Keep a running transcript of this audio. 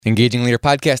Engaging Leader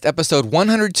Podcast, episode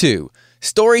 102,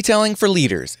 Storytelling for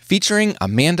Leaders, featuring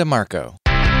Amanda Marko.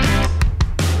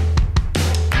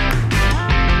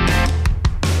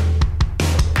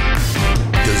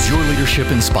 Does your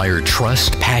leadership inspire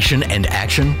trust, passion, and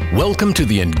action? Welcome to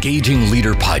the Engaging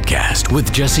Leader Podcast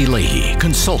with Jesse Leahy,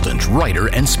 consultant, writer,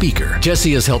 and speaker.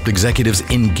 Jesse has helped executives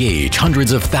engage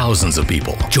hundreds of thousands of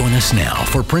people. Join us now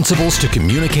for principles to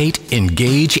communicate,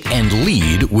 engage, and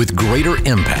lead with greater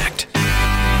impact.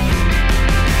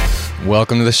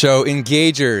 Welcome to the show,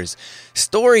 Engagers.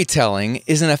 Storytelling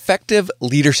is an effective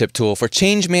leadership tool for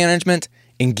change management,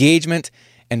 engagement,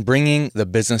 and bringing the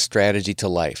business strategy to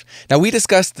life. Now, we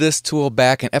discussed this tool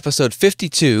back in episode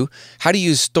 52, how to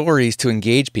use stories to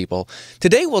engage people.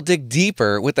 Today, we'll dig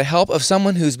deeper with the help of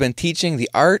someone who's been teaching the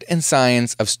art and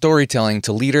science of storytelling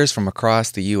to leaders from across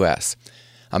the U.S.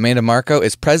 Amanda Marko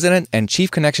is President and Chief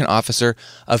Connection Officer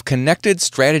of Connected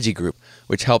Strategy Group,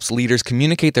 which helps leaders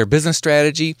communicate their business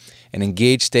strategy and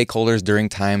engage stakeholders during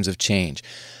times of change.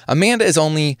 Amanda is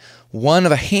only one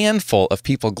of a handful of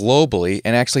people globally,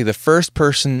 and actually the first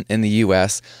person in the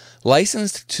U.S.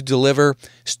 licensed to deliver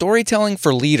Storytelling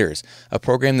for Leaders, a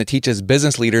program that teaches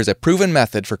business leaders a proven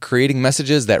method for creating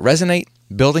messages that resonate,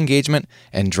 build engagement,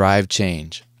 and drive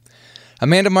change.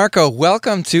 Amanda Marko,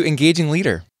 welcome to Engaging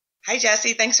Leader. Hi,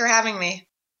 Jesse. Thanks for having me.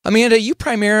 Amanda, you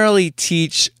primarily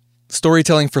teach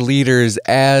storytelling for leaders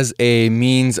as a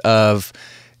means of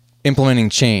implementing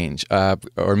change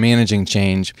or managing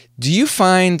change. Do you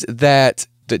find that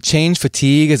the change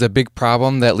fatigue is a big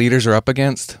problem that leaders are up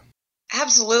against?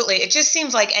 Absolutely. It just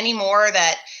seems like anymore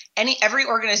that every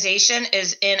organization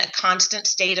is in a constant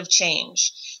state of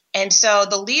change. And so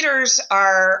the leaders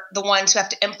are the ones who have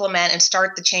to implement and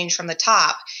start the change from the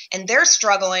top. And they're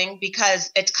struggling because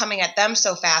it's coming at them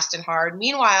so fast and hard.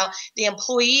 Meanwhile, the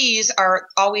employees are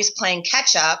always playing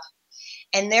catch up,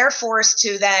 and they're forced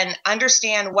to then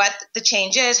understand what the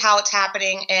change is, how it's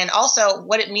happening, and also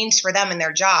what it means for them in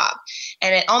their job.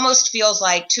 And it almost feels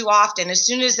like too often, as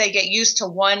soon as they get used to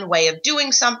one way of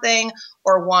doing something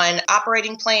or one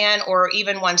operating plan or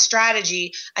even one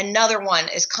strategy, another one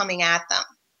is coming at them.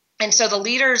 And so the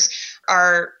leaders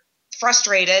are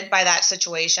frustrated by that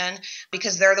situation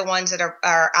because they're the ones that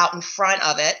are out in front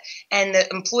of it. And the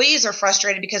employees are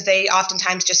frustrated because they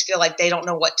oftentimes just feel like they don't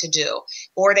know what to do.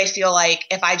 Or they feel like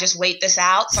if I just wait this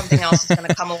out, something else is going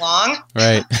to come along.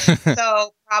 Right. So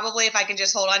probably if I can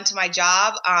just hold on to my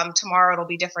job, tomorrow it'll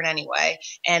be different anyway.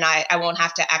 And I won't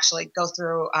have to actually go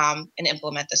through and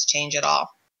implement this change at all.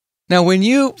 Now, when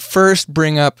you first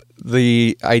bring up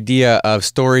the idea of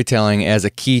storytelling as a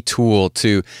key tool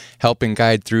to helping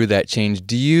guide through that change,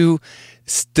 do you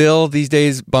still these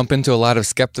days bump into a lot of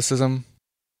skepticism?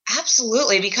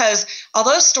 Absolutely, because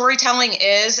although storytelling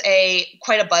is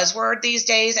quite a buzzword these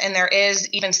days, and there is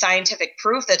even scientific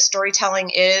proof that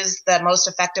storytelling is the most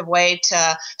effective way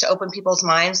to open people's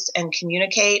minds and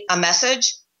communicate a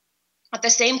message, at the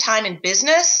same time in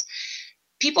business,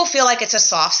 people feel like it's a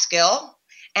soft skill.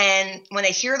 And when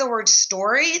they hear the word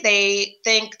story, they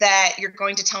think that you're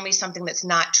going to tell me something that's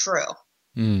not true.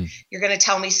 You're going to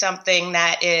tell me something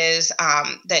that is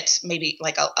that's maybe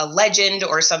like a legend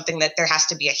or something that there has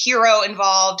to be a hero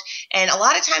involved. And a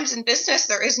lot of times in business,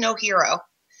 there is no hero.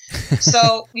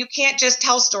 So you can't just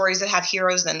tell stories that have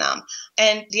heroes in them.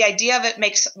 And the idea of it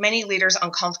makes many leaders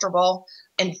uncomfortable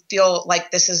and feel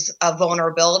like this is a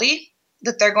vulnerability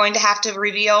that they're going to have to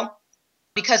reveal.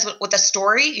 Because with a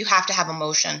story, you have to have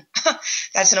emotion.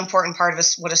 That's an important part of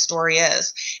what a story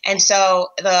is. And so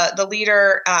the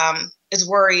leader is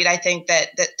worried, I think, that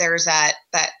there's that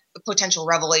potential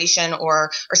revelation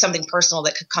or something personal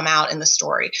that could come out in the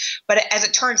story. But as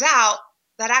it turns out,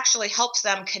 that actually helps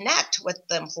them connect with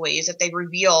the employees if they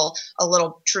reveal a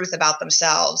little truth about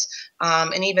themselves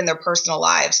and even their personal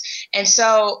lives. And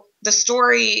so the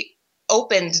story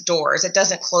opens doors. It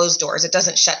doesn't close doors. It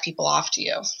doesn't shut people off to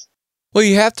you. Well,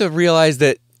 you have to realize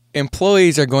that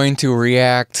employees are going to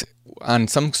react on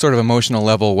some sort of emotional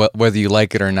level, whether you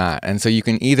like it or not. And so you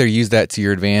can either use that to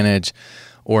your advantage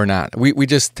or not. We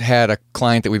just had a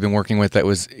client that we've been working with that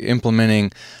was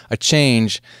implementing a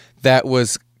change that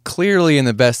was clearly in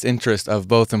the best interest of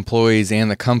both employees and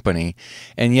the company.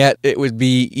 And yet it would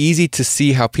be easy to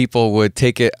see how people would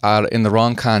take it out in the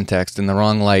wrong context, in the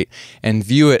wrong light, and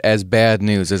view it as bad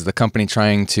news, as the company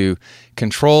trying to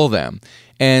control them.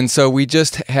 And so we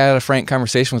just had a frank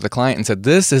conversation with the client and said,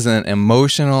 this is an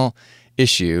emotional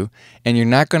issue, and you're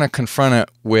not going to confront it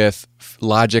with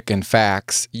logic and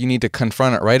facts. You need to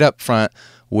confront it right up front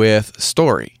with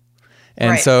story.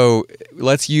 And so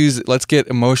let's get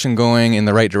emotion going in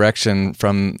the right direction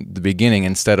from the beginning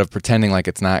instead of pretending like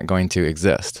it's not going to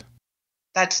exist.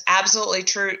 That's absolutely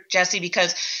true, Jesse,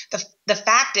 because the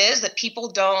fact is that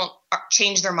people don't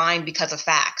change their mind because of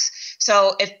facts.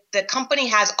 So if the company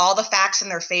has all the facts in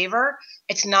their favor,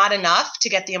 it's not enough to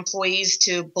get the employees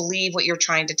to believe what you're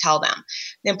trying to tell them.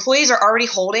 The employees are already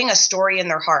holding a story in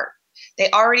their heart. They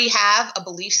already have a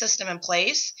belief system in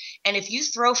place. And if you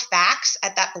throw facts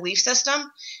at that belief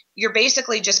system, you're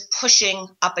basically just pushing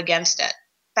up against it.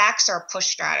 Facts are a push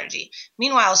strategy.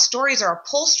 Meanwhile, stories are a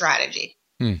pull strategy.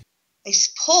 They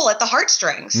pull at the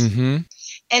heartstrings. Mm-hmm.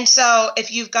 And so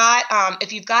if you've got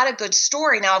a good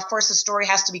story, now of course the story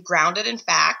has to be grounded in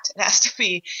fact. It has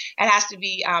to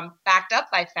be backed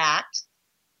up by fact.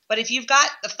 But if you've got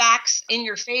the facts in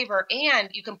your favor and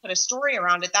you can put a story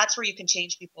around it, that's where you can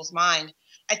change people's mind.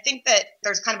 I think that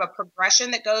there's kind of a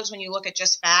progression that goes when you look at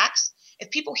just facts. If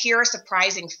people hear a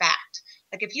surprising fact,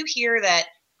 like if you hear that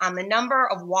the number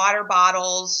of water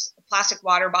bottles, plastic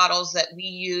water bottles that we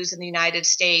use in the United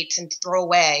States and throw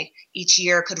away each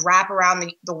year could wrap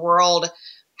around the world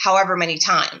however many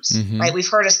times, right? We've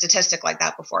heard a statistic like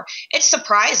that before. It's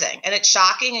surprising and it's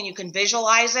shocking, and you can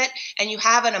visualize it, and you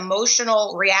have an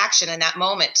emotional reaction in that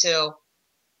moment to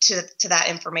that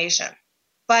information.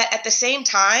 But at the same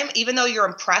time, even though you're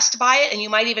impressed by it, and you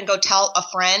might even go tell a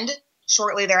friend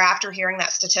shortly thereafter hearing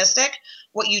that statistic,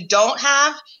 what you don't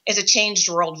have is a changed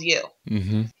worldview.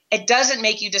 It doesn't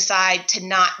make you decide to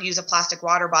not use a plastic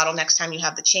water bottle next time you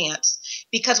have the chance.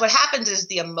 Because what happens is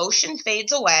the emotion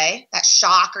fades away, that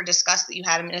shock or disgust that you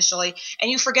had initially,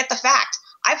 and you forget the fact.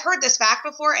 I've heard this fact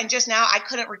before, and just now I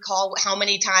couldn't recall how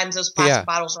many times those plastic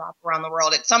bottles wrap around the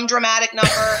world. It's some dramatic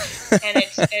number, and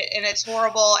it's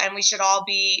horrible, and we should all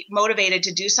be motivated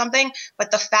to do something.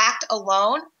 But the fact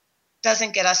alone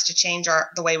doesn't get us to change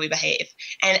the way we behave.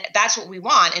 And that's what we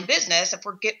want in business. If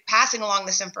we're passing along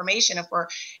this information, if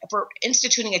we're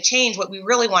instituting a change, what we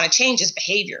really want to change is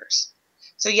behaviors.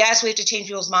 So yes, we have to change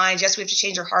people's minds. Yes, we have to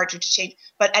change our hearts. We have to change.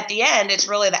 But at the end, it's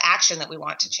really the action that we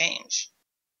want to change.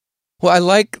 Well, I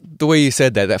like the way you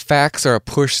said that facts are a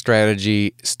push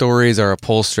strategy, stories are a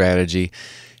pull strategy.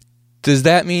 Does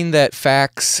that mean that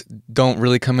facts don't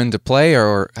really come into play?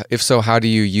 Or if so, how do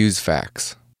you use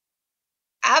facts?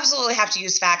 Absolutely have to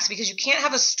use facts, because you can't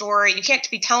have a story. You can't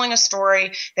be telling a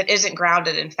story that isn't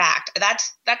grounded in fact.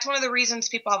 That's one of the reasons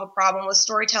people have a problem with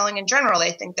storytelling in general.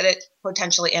 They think that it's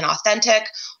potentially inauthentic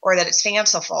or that it's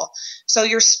fanciful. So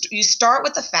you start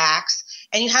with the facts,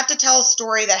 and you have to tell a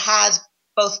story that has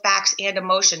both facts and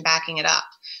emotion backing it up.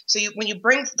 So when you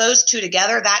bring those two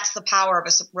together, that's the power of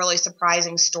a really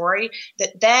surprising story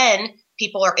that then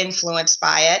people are influenced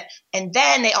by it. And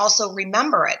then they also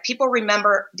remember it. People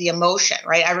remember the emotion,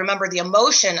 right? I remember the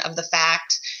emotion of the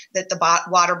fact that the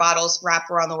water bottles wrap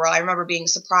around the world. I remember being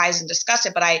surprised and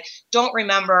disgusted, but I don't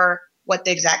remember what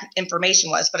the exact information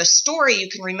was. But a story you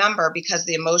can remember because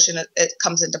the emotion it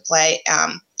comes into play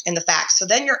in the facts. So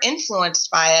then you're influenced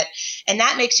by it, and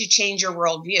that makes you change your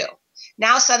worldview.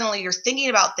 Now suddenly you're thinking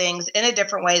about things in a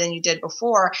different way than you did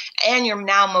before, and you're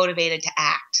now motivated to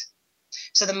act.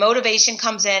 So the motivation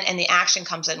comes in and the action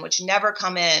comes in, which never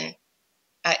come in,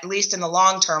 at least in the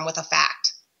long term, with a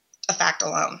fact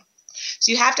alone.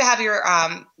 So you have to have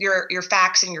your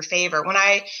facts in your favor. When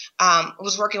I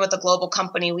was working with a global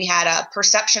company, we had a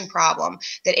perception problem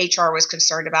that HR was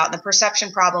concerned about. And the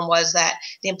perception problem was that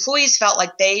the employees felt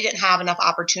like they didn't have enough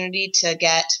opportunity to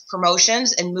get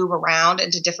promotions and move around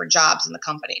into different jobs in the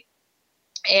company.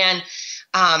 And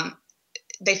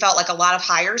they felt like a lot of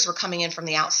hires were coming in from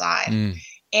the outside.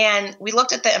 And we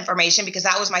looked at the information because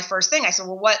that was my first thing. I said,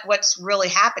 well, what's really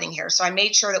happening here? So I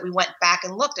made sure that we went back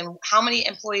and looked and how many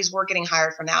employees were getting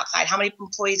hired from the outside, how many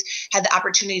employees had the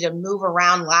opportunity to move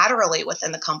around laterally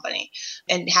within the company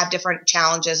and have different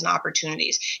challenges and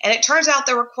opportunities. And it turns out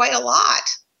there were quite a lot.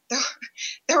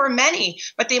 There were many,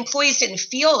 but the employees didn't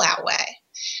feel that way.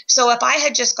 So if I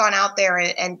had just gone out there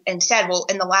and said, well,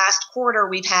 in the last quarter,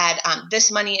 we've had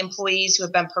this many employees who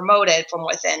have been promoted from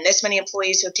within, this many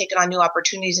employees who have taken on new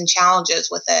opportunities and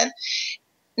challenges within,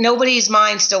 nobody's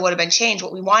mind still would have been changed.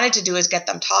 What we wanted to do is get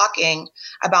them talking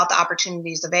about the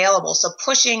opportunities available. So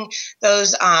pushing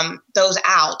those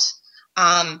out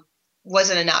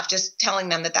wasn't enough. Just telling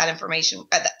them that information,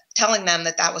 telling them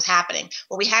that was happening.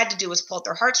 What we had to do was pull at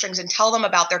their heartstrings and tell them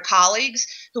about their colleagues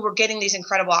who were getting these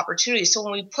incredible opportunities. So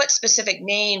when we put specific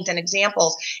names and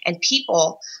examples and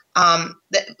people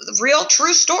The real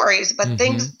true stories, but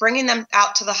things, bringing them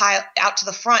out to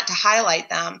the front to highlight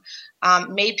them,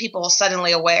 made people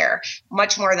suddenly aware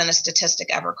much more than a statistic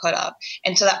ever could have.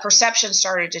 And so that perception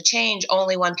started to change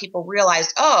only when people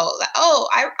realized,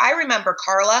 I remember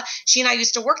Carla. She and I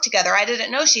used to work together. I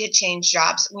didn't know she had changed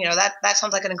jobs. That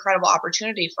sounds like an incredible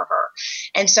opportunity for her.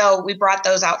 And so we brought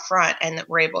those out front, and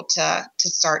we're able to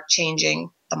start changing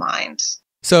the minds.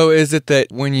 So is it that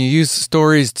when you use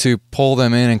stories to pull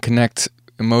them in and connect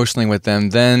emotionally with them,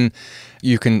 then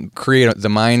you can create the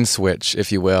mind switch,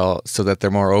 if you will, so that they're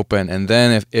more open? And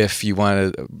then if you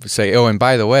want to say, and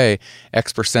by the way,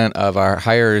 X% of our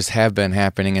hires have been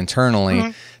happening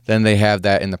internally, then they have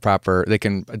that in the proper, they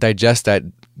can digest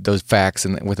those facts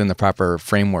within the proper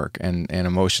framework and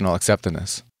emotional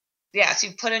acceptance. Yes,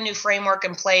 you've put a new framework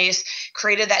in place,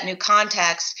 created that new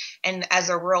context, and as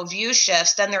their worldview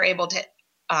shifts, then they're able to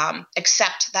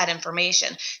accept that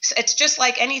information. So it's just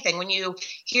like anything. When you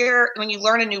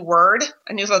learn a new word,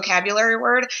 a new vocabulary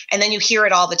word, and then you hear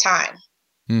it all the time,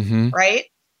 right?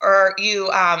 Or you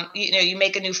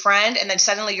make a new friend, and then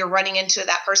suddenly you're running into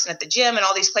that person at the gym and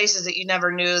all these places that you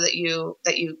never knew that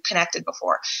you connected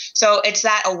before. So it's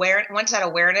that once that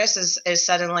awareness is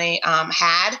suddenly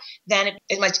had, then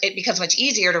it becomes much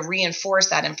easier to reinforce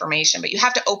that information. But you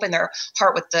have to open their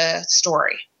heart with the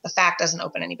story. The fact doesn't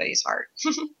open anybody's heart.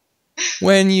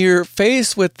 When you're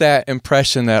faced with that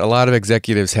impression that a lot of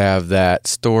executives have that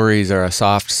stories are a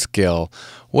soft skill,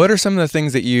 what are some of the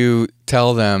things that you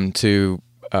tell them to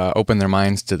open their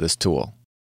minds to this tool?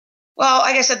 Well,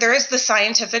 like I said, there is the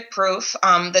scientific proof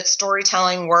that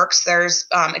storytelling works. There's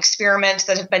experiments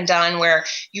that have been done where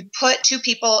you put two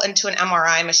people into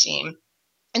MRI machines,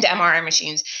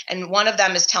 and one of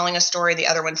them is telling a story, the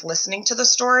other one's listening to the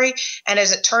story. And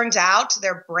as it turns out,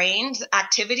 their brain's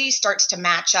activity starts to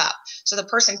match up. So the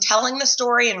person telling the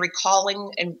story and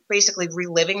recalling and basically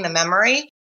reliving the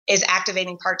memory is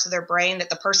activating parts of their brain that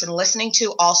the person listening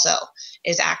to also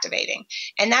is activating.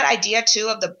 And that idea too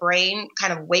of the brain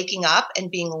kind of waking up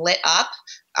and being lit up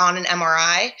on an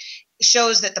MRI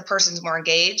shows that the person's more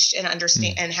engaged and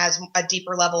understand and has a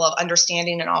deeper level of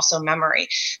understanding and also memory.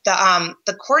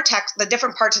 The cortex, the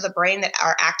different parts of the brain that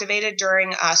are activated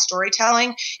during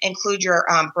storytelling include your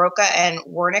Broca and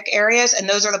Wernicke areas, and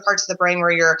those are the parts of the brain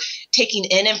where you're taking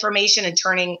in information and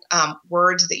turning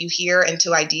words that you hear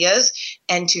into ideas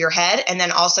into your head, and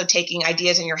then also taking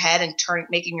ideas in your head and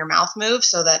making your mouth move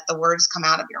so that the words come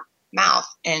out of your mouth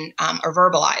and are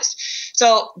verbalized.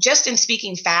 So just in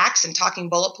speaking facts and talking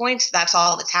bullet points, that's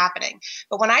all that's happening.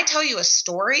 But when I tell you a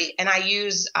story and I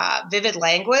use vivid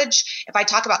language, if I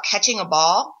talk about catching a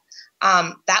ball,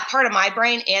 that part of my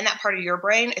brain and that part of your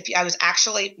brain, if I was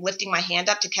actually lifting my hand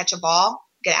up to catch a ball,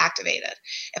 get activated.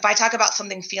 If I talk about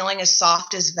something feeling as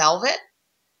soft as velvet,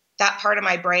 that part of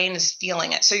my brain is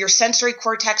feeling it. So your sensory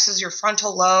cortexes, your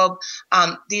frontal lobe,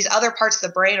 these other parts of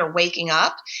the brain are waking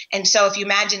up. And so if you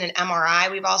imagine an MRI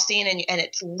we've all seen and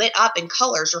it's lit up in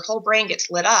colors, your whole brain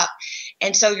gets lit up.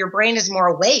 And so your brain is more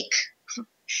awake.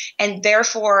 And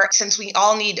therefore, since we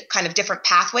all need kind of different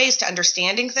pathways to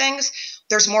understanding things,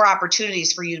 there's more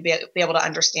opportunities for you to be able to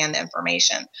understand the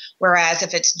information. Whereas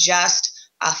if it's just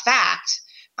a fact,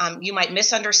 you might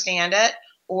misunderstand it,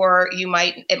 or it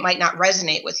might not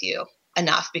resonate with you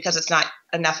enough because it's not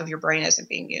enough of your brain isn't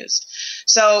being used.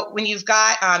 So when you've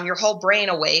got your whole brain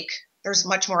awake, there's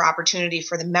much more opportunity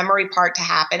for the memory part to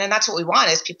happen. And that's what we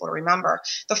want is people to remember.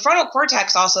 The frontal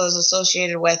cortex also is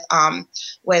associated with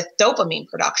dopamine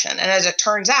production. And as it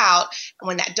turns out,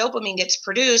 when that dopamine gets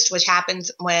produced, which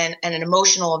happens when in an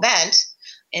emotional event,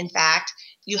 in fact,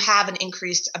 you have an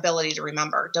increased ability to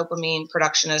remember. Dopamine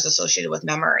production is associated with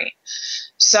memory.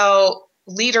 So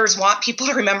leaders want people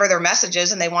to remember their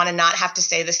messages, and they want to not have to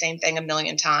say the same thing a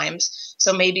million times.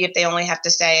 So maybe if they only have to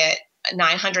say it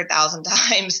 900,000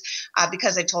 times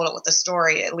because they told it with a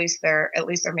story, at least they're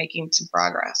making some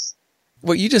progress.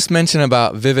 What you just mentioned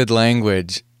about vivid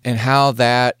language and how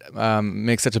that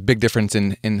makes such a big difference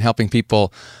in helping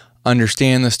people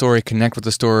understand the story, connect with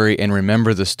the story, and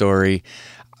remember the story,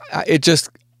 it just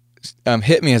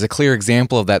hit me as a clear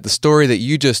example of that. The story that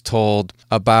you just told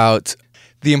about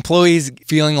the employees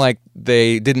feeling like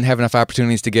they didn't have enough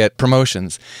opportunities to get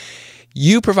promotions.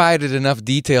 You provided enough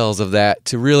details of that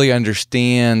to really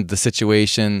understand the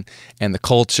situation and the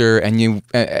culture. And you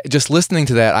just listening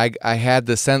to that, I had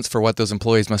the sense for what those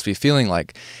employees must be feeling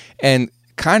like. And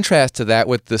contrast to that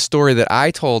with the story that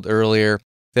I told earlier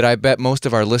that I bet most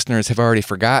of our listeners have already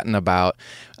forgotten about,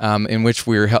 in which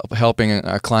we were helping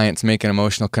clients make an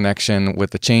emotional connection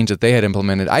with the change that they had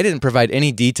implemented. I didn't provide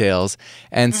any details.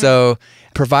 And so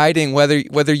providing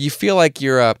whether you feel like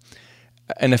you're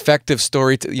an effective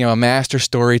a master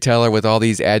storyteller with all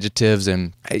these adjectives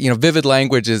and, vivid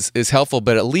language is helpful,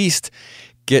 but at least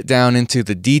get down into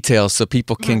the details so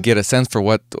people can get a sense for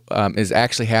what is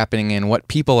actually happening and what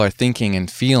people are thinking and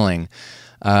feeling.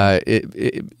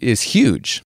 It is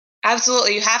huge.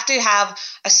 Absolutely. You have to have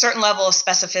a certain level of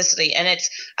specificity, and it's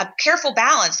a careful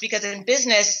balance because in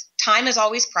business, time is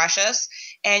always precious,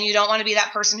 and you don't want to be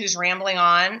that person who's rambling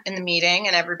on in the meeting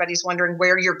and everybody's wondering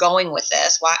where you're going with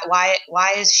this.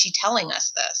 Why is she telling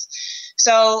us this?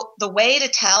 So the way to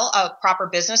tell a proper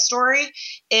business story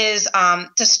is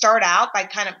to start out by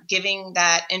kind of giving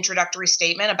that introductory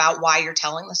statement about why you're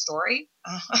telling the story.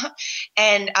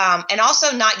 And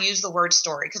also not use the word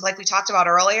story, because like we talked about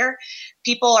earlier,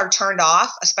 people are turned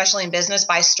off, especially in business,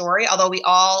 by story, although we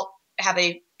all have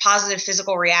a positive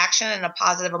physical reaction and a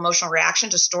positive emotional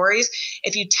reaction to stories.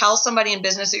 If you tell somebody in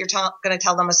business that you're going to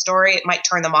tell them a story, it might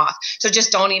turn them off. So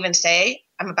just don't even say,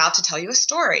 I'm about to tell you a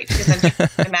story, because then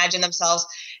people imagine themselves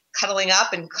cuddling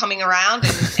up and coming around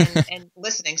and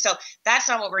listening. So that's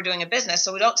not what we're doing in business.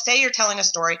 So we don't say you're telling a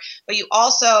story, but you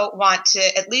also want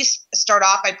to at least start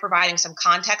off by providing some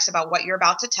context about what you're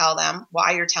about to tell them,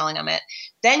 why you're telling them it.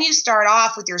 Then you start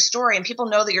off with your story, and people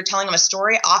know that you're telling them a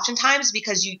story oftentimes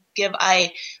because you give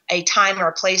a time or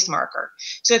a place marker.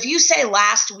 So if you say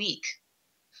last week,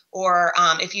 or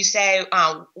if you say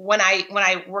when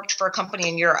I worked for a company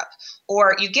in Europe,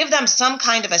 or you give them some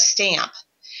kind of a stamp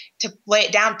to lay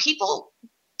it down, people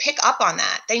pick up on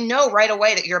that. They know right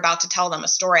away that you're about to tell them a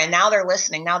story, and now they're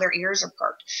listening. Now their ears are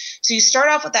perked. So you start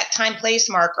off with that time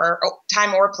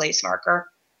or place marker,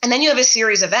 and then you have a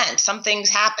series of events. Some things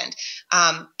happened,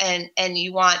 and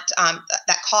you want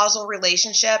that causal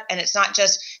relationship. And it's not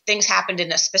just things happened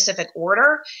in a specific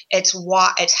order. It's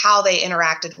how they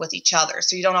interacted with each other.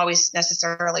 So you don't always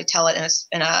necessarily tell it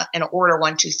in an order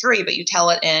 1, 2, 3, but you tell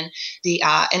it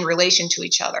in relation to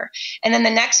each other. And then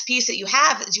the next piece that you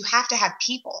have is you have to have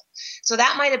people. So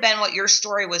that might have been what your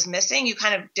story was missing. You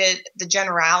kind of did the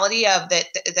generality of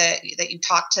that you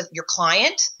talked to your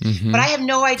client, but I have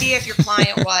no idea if your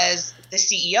client was the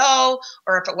CEO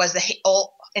or if it was the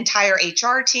entire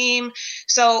HR team.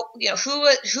 So,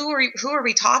 who are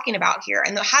we talking about here?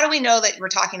 And how do we know that we're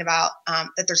talking about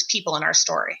that there's people in our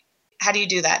story? How do you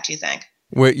do that, do you think?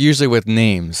 Usually with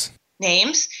names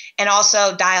and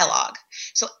also dialogue.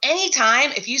 So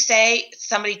anytime if you say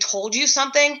somebody told you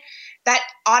something, that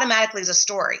automatically is a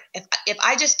story. If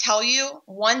I just tell you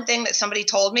one thing that somebody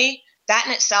told me, that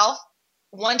in itself,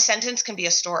 one sentence can be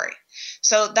a story.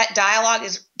 So that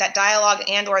dialogue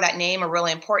and or that name are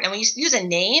really important. And when you use a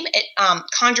name, it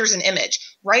conjures an image.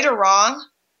 Right or wrong,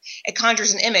 it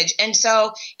conjures an image. And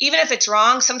so even if it's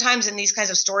wrong, sometimes in these kinds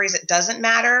of stories, it doesn't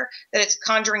matter that it's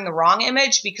conjuring the wrong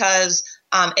image, because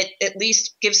it at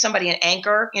least gives somebody an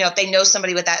anchor. If they know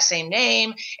somebody with that same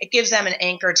name, it gives them an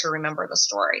anchor to remember the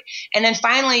story. And then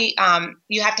finally,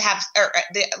 you have to have, or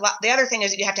the other thing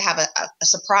is you have to have a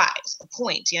surprise, a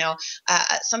point,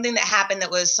 something that happened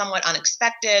that was somewhat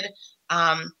unexpected.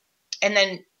 And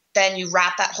then you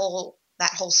wrap that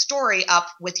whole story up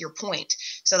with your point.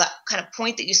 So that kind of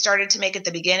point that you started to make at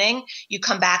the beginning, you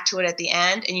come back to it at the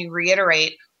end and you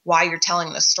reiterate why you're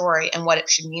telling the story and what it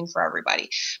should mean for everybody.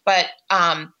 But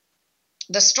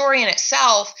the story in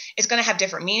itself is going to have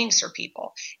different meanings for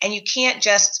people. And you can't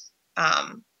just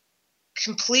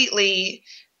completely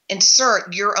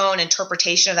insert your own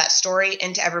interpretation of that story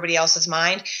into everybody else's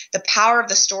mind. The power of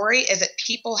the story is that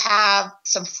people have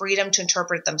some freedom to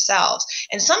interpret it themselves.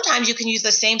 And sometimes you can use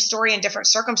the same story in different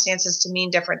circumstances to mean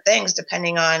different things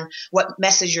depending on what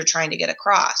message you're trying to get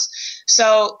across.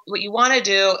 So what you want to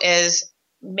do is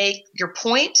make your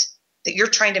point that you're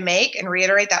trying to make and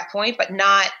reiterate that point, but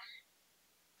not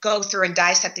go through and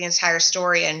dissect the entire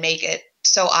story and make it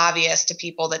so obvious to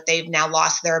people that they've now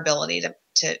lost their ability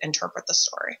to interpret the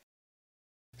story.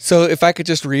 So if I could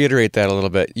just reiterate that a little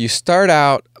bit, you start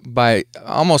out by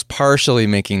almost partially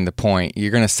making the point.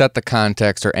 You're going to set the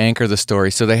context or anchor the story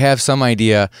so they have some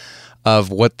idea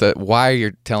of why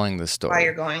you're telling the story. Why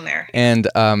you're going there. And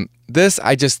this,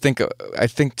 I think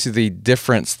to the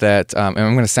difference that, and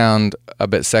I'm going to sound a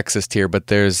bit sexist here, but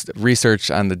there's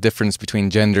research on the difference between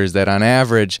genders that on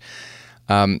average,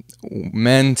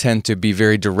 men tend to be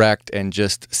very direct and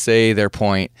just say their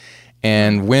point,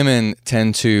 and women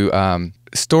tend to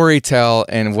storytell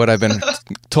in what I've been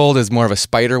told is more of a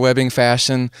spider webbing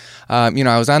fashion. I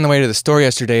was on the way to the store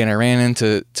yesterday and I ran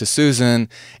into Susan,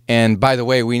 and by the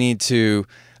way, we need to,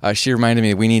 she reminded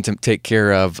me we need to take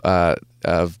care of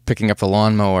of picking up the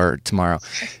lawnmower tomorrow.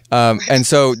 And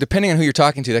so depending on who you're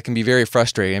talking to, that can be very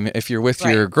frustrating. I mean, if you're with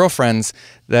your girlfriends,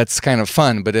 that's kind of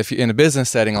fun. But if you're in a business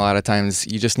setting, a lot of times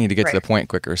you just need to get to the point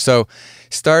quicker. So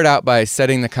start out by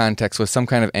setting the context with some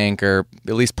kind of anchor,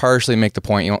 at least partially make the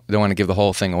point. You don't want to give the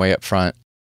whole thing away up front.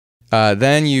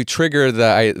 Then you trigger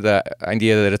the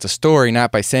idea that it's a story,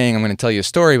 not by saying I'm going to tell you a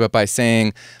story, but by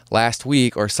saying last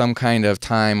week or some kind of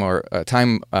time or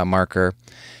time marker.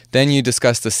 Then you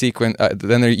discuss the sequence.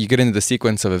 You get into the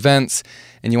sequence of events,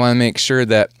 and you want to make sure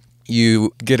that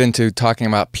you get into talking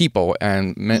about people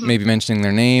and maybe mentioning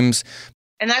their names.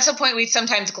 And that's a point we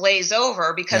sometimes glaze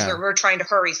over because we're trying to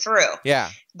hurry through. Yeah.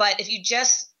 But if you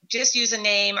just use a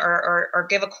name or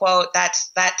give a quote,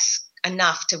 that's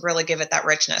enough to really give it that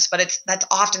richness. But that's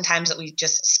oftentimes that we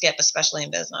just skip, especially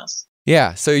in business.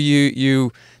 Yeah. So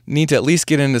you need to at least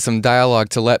get into some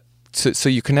dialogue so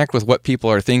you connect with what people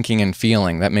are thinking and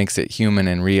feeling. That makes it human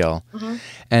and real. Mm-hmm.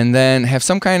 And then have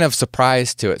some kind of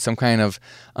surprise to it, some kind of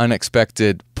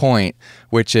unexpected point,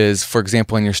 which is, for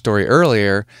example, in your story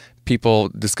earlier, people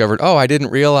discovered, I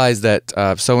didn't realize that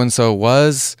so-and-so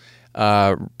was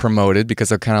promoted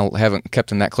because I kind of haven't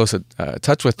kept in that close a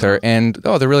touch with her. And,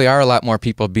 there really are a lot more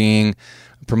people being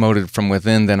promoted from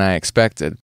within than I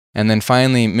expected. And then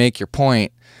finally make your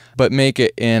point, but make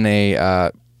it in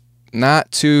a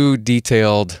not too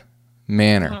detailed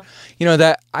manner. Mm-hmm.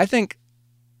 That I think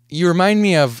you remind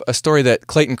me of a story that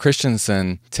Clayton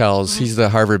Christensen tells. Mm-hmm. He's the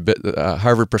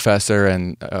Harvard professor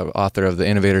and author of The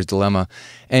Innovator's Dilemma.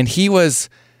 And he was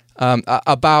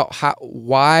about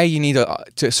why you need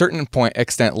to a certain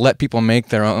extent let people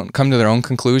come to their own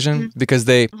conclusion, mm-hmm. because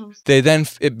they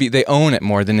own it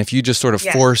more than if you just sort of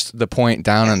forced the point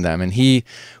down on them. And he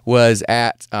was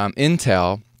at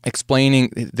Intel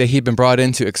explaining that he'd been brought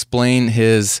in to explain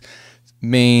his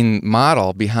main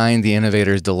model behind the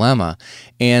Innovator's Dilemma.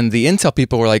 And the Intel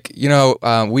people were like,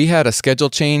 we had a schedule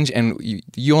change and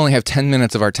you only have 10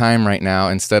 minutes of our time right now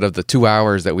instead of the 2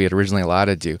 hours that we had originally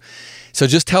allotted you. So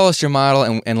just tell us your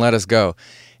model and let us go.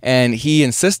 And he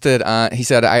insisted he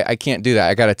said, I can't do that.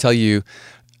 I got to tell you,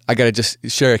 I got to just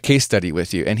share a case study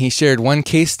with you. And he shared one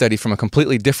case study from a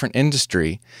completely different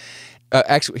industry.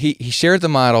 Actually, he shared the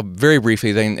model very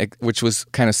briefly, which was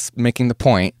kind of making the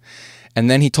point. And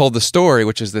then he told the story,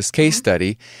 which is this case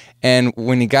study. And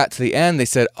when he got to the end, they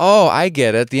said, I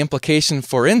get it. The implication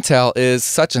for Intel is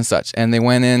such and such. And they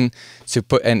went in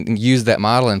to use that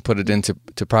model and put it into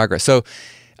progress. So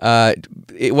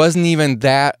it wasn't even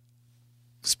that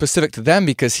specific to them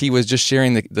because he was just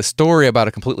sharing the story about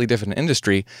a completely different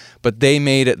industry, but they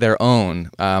made it their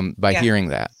own by hearing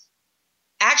that.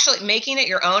 Actually, making it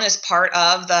your own is part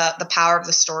of the power of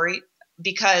the story,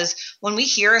 because when we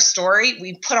hear a story,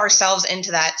 we put ourselves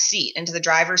into that seat, into the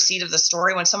driver's seat of the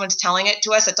story. When someone's telling it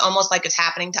to us, it's almost like it's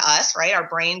happening to us, right? Our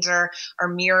brains are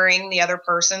mirroring the other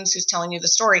person's who's telling you the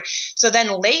story. So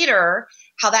then later,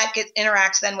 how that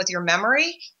interacts then with your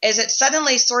memory is it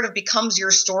suddenly sort of becomes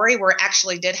your story where it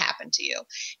actually did happen to you.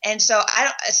 And so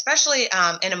especially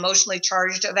in emotionally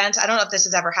charged events, I don't know if this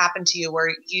has ever happened to you where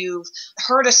you've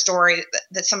heard a story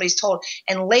that somebody's told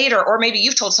and later, or maybe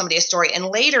you've told somebody a story and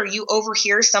later you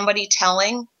overhear somebody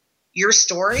telling your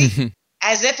story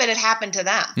as if it had happened to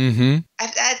them. Mm-hmm. I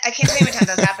can't tell you how many times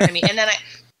that's happened to me. And then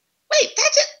wait,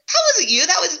 that's it. How was it you?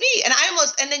 That was me.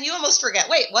 And then you almost forget,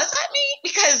 wait, was that me?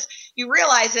 Because you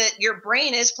realize that your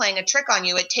brain is playing a trick on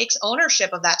you. It takes ownership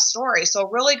of that story. So a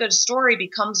really good story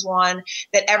becomes one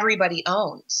that everybody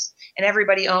owns, and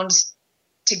everybody owns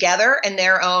together in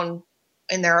their own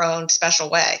special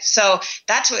way. So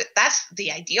that's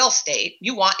the ideal state.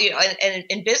 You want, and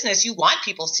in business, you want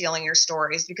people stealing your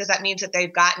stories because that means that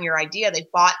they've gotten your idea. They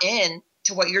bought in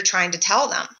to what you're trying to tell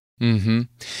them. Mm-hmm.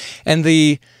 And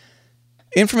the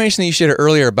information that you shared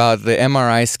earlier about the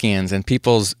MRI scans and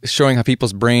showing how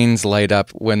people's brains light up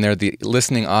when they're the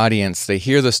listening audience, they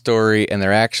hear the story and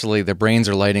their brains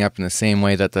are lighting up in the same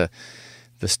way that the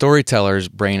storyteller's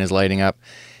brain is lighting up.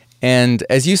 And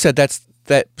as you said,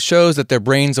 that shows that their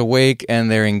brain's awake and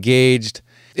they're engaged.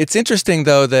 It's interesting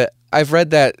though that I've read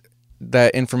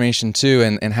that information too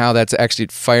and how that's actually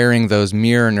firing those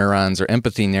mirror neurons or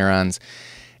empathy neurons.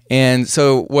 And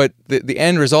so what the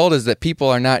end result is that people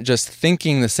are not just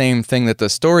thinking the same thing that the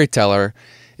storyteller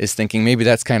is thinking. Maybe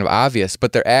that's kind of obvious,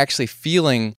 but they're actually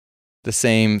feeling the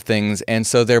same things. And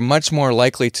so they're much more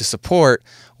likely to support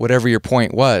whatever your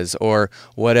point was or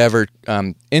whatever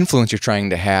influence you're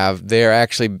trying to have. They're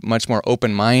actually much more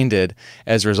open-minded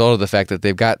as a result of the fact that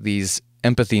they've got these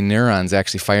empathy neurons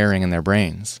actually firing in their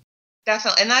brains.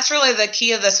 Definitely. And that's really the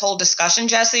key of this whole discussion,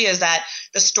 Jesse, is that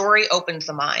the story opens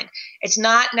the mind. It's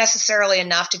not necessarily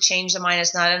enough to change the mind.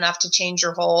 It's not enough to change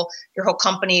your whole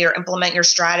company or implement your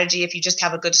strategy if you just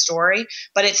have a good story,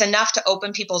 but it's enough to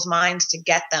open people's minds to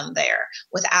get them there.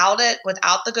 Without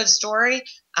the good story,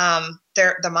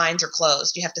 the minds are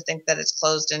closed. You have to think that it's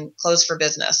closed for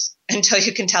business until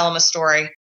you can tell them a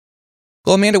story.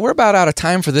 Well, Amanda, we're about out of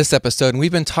time for this episode, and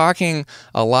we've been talking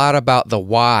a lot about the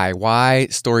why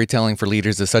storytelling for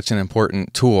leaders is such an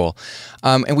important tool.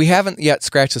 And we haven't yet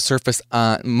scratched the surface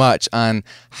much on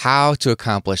how to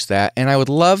accomplish that. And I would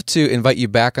love to invite you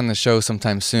back on the show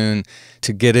sometime soon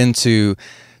to get into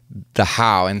the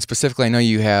how. And specifically, I know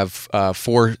you have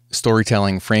 4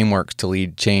 storytelling frameworks to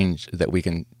lead change that we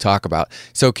can talk about.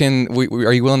 So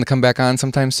are you willing to come back on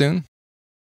sometime soon?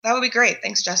 That would be great.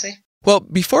 Thanks, Jesse. Well,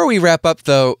 before we wrap up,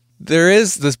 though, there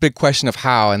is this big question of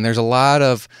how, and there's a lot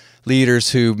of leaders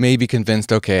who may be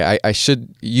convinced, okay, I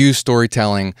should use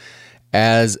storytelling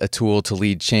as a tool to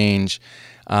lead change.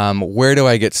 Where do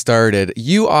I get started?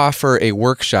 You offer a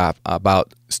workshop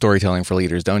about storytelling for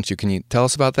leaders, don't you? Can you tell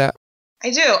us about that?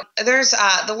 I do. There's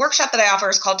the workshop that I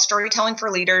offer is called Storytelling for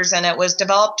Leaders, and it was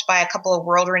developed by a couple of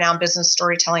world-renowned business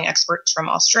storytelling experts from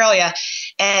Australia.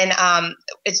 And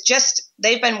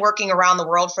they've been working around the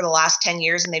world for the last 10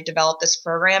 years, and they've developed this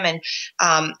program. And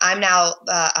I'm now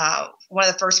one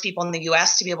of the first people in the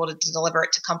U.S. to be able to deliver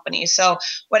it to companies. So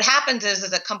what happens is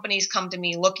that companies come to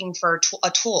me looking for a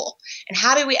tool. And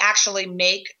how do we actually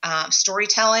make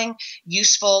storytelling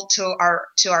useful to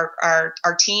our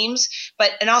teams,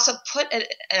 and also put it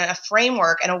in a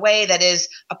framework in a way that is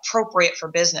appropriate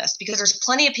for business? Because there's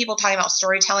plenty of people talking about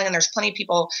storytelling, and there's plenty of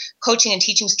people coaching and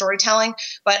teaching storytelling,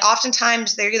 but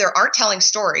oftentimes they either aren't telling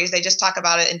stories, they just talk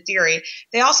about it in theory.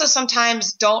 They also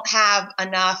sometimes don't have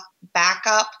enough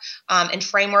backup and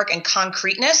framework and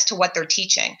concreteness to what they're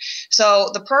teaching. So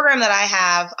the program that I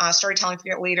have, Storytelling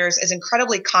for Leaders, is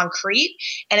incredibly concrete,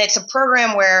 and it's a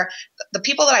program where the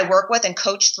people that I work with and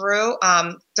coach through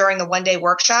during the one-day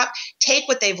workshop take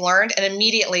what they've learned and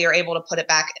immediately are able to put it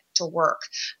back to work.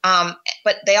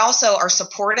 But they also are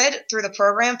supported through the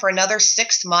program for another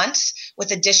 6 months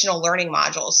with additional learning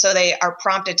modules. So they are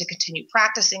prompted to continue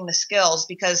practicing the skills,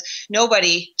 because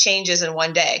nobody changes in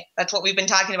one day. That's what we've been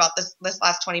talking about this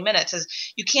last 20 minutes, is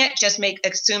you can't just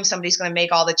assume somebody's going to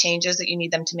make all the changes that you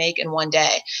need them to make in one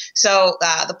day. So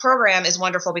the program is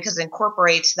wonderful because it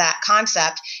incorporates that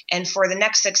concept. And for the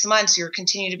next 6 months, you're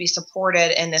continue to be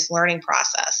supported in this learning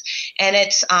process. And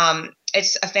it's a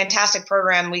fantastic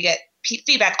program. We get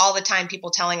feedback all the time, people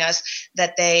telling us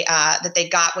that they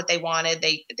got what they wanted.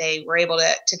 They were able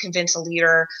to convince a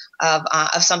leader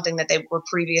of something that they were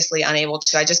previously unable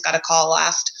to. I just got a call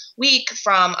last week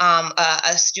from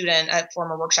a student, a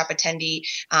former workshop attendee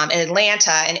in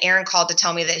Atlanta, and Aaron called to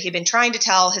tell me that he'd been trying to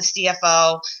tell his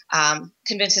CFO,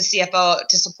 convince his CFO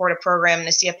to support a program, and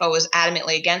the CFO was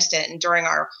adamantly against it. And during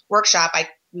our workshop,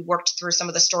 we worked through some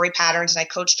of the story patterns, and I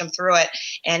coached him through it,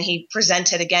 and he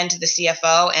presented again to the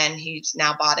CFO, and he's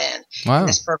now bought in. Wow. And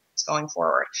this program is going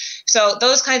forward. So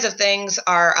those kinds of things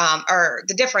are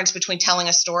the difference between telling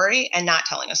a story and not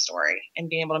telling a story and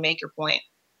being able to make your point.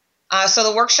 So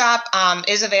the workshop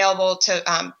is available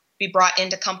to be brought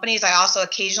into companies. I also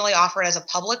occasionally offer it as a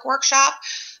public workshop.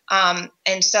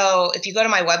 And so if you go to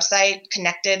my website,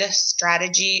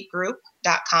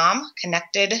 connectedstrategygroup.com,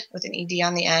 connected with an ED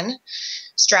on the end,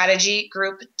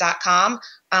 strategygroup.com,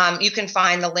 you can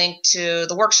find the link to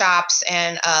the workshops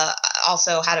and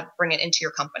also how to bring it into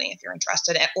your company if you're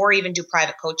interested, or even do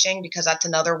private coaching, because that's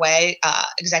another way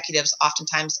executives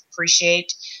oftentimes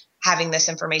appreciate having this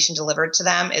information delivered to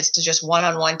them, is to just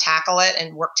one-on-one tackle it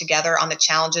and work together on the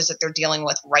challenges that they're dealing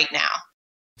with right now.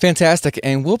 Fantastic.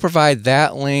 And we'll provide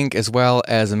that link as well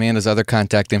as Amanda's other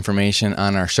contact information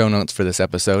on our show notes for this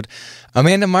episode.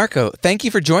 Amanda, Marko, thank you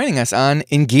for joining us on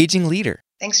Engaging Leader.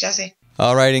 Thanks, Jesse.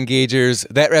 All right, Engagers,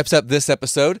 that wraps up this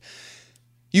episode.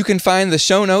 You can find the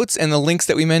show notes and the links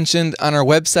that we mentioned on our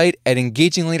website at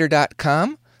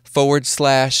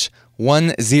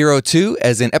engagingleader.com/102,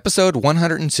 as in episode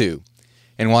 102.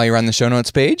 And while you're on the show notes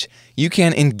page, you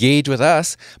can engage with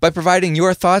us by providing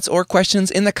your thoughts or questions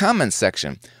in the comments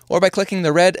section, or by clicking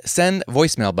the red Send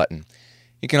Voicemail button.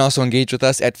 You can also engage with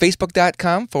us at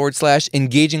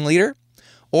facebook.com/engagingleader,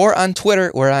 or on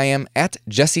Twitter, where I am at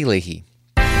Jesse Leahy.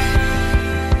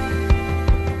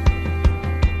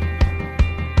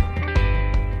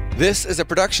 This is a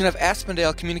production of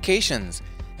Aspendale Communications,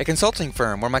 a consulting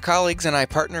firm where my colleagues and I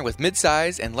partner with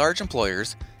mid-size and large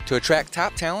employers to attract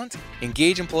top talent,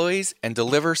 engage employees, and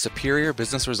deliver superior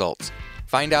business results.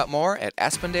 Find out more at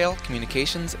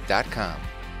aspendalecommunications.com.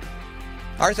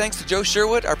 Our thanks to Joe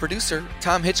Sherwood, our producer,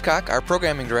 Tom Hitchcock, our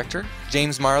programming director,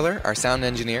 James Marler, our sound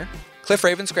engineer, Cliff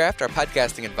Ravenscraft, our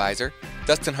podcasting advisor,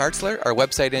 Dustin Hartzler, our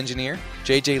website engineer,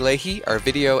 JJ Leahy, our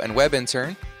video and web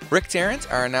intern, Rick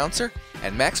Tarrant, our announcer,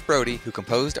 and Max Brody, who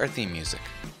composed our theme music.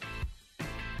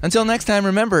 Until next time,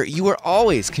 remember, you are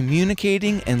always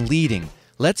communicating and leading.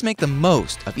 Let's make the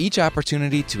most of each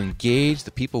opportunity to engage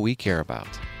the people we care about.